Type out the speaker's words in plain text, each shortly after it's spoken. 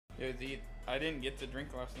I didn't get to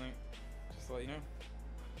drink last night. Just to let you know.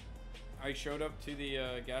 I showed up to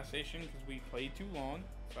the gas station because we played too long,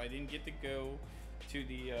 so I didn't get to go to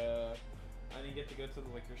the. I didn't get to go to the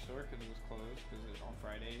liquor store because it was closed. Because on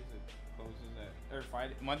Fridays it closes at, or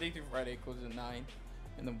Friday, Monday through Friday it closes at 9,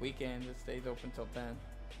 and the weekends it stays open till 10.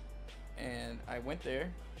 And I went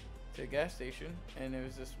there to the gas station, and there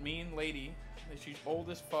was this mean lady. She's old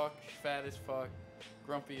as fuck, she's fat as fuck,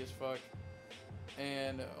 grumpy as fuck,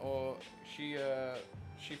 and she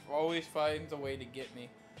always finds a way to get me.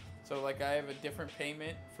 So like I have a different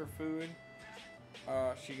payment for food.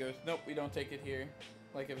 She goes, nope, we don't take it here.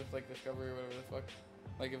 Like if it's like Discovery or whatever the fuck.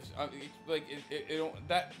 Like if it's like it don't,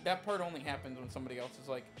 that part only happens when somebody else is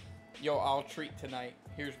like, yo, I'll treat tonight.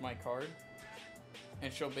 Here's my card.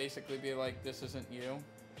 And she'll basically be like, this isn't you.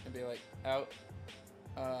 And be like, out.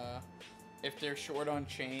 If they're short on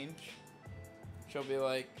change, she'll be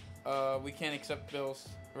like, we can't accept bills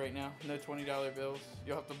right now. No $20 bills.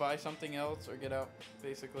 You'll have to buy something else or get out,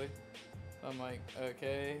 basically. So I'm like,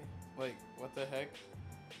 okay. Like, what the heck?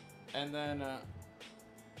 And then,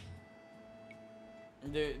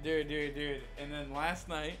 dude. And then last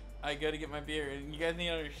night, I go to get my beer. And you guys need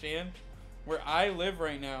to understand, where I live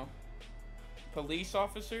right now, police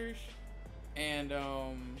officers and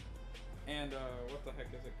what the heck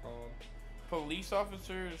is it called? Police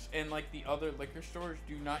officers and like the other liquor stores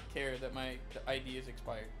do not care that my ID is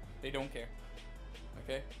expired. They don't care.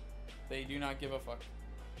 Okay? They do not give a fuck.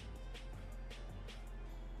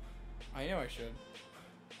 I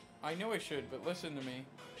know I should, but listen to me.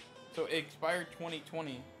 So it expired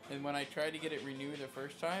 2020, and when I tried to get it renewed the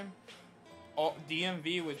first time,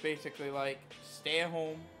 DMV was basically like, stay at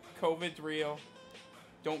home, COVID's real,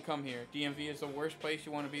 don't come here. DMV is the worst place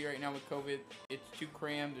you want to be right now with COVID. It's too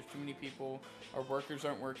crammed, there's too many people, our workers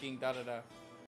aren't working, da da da.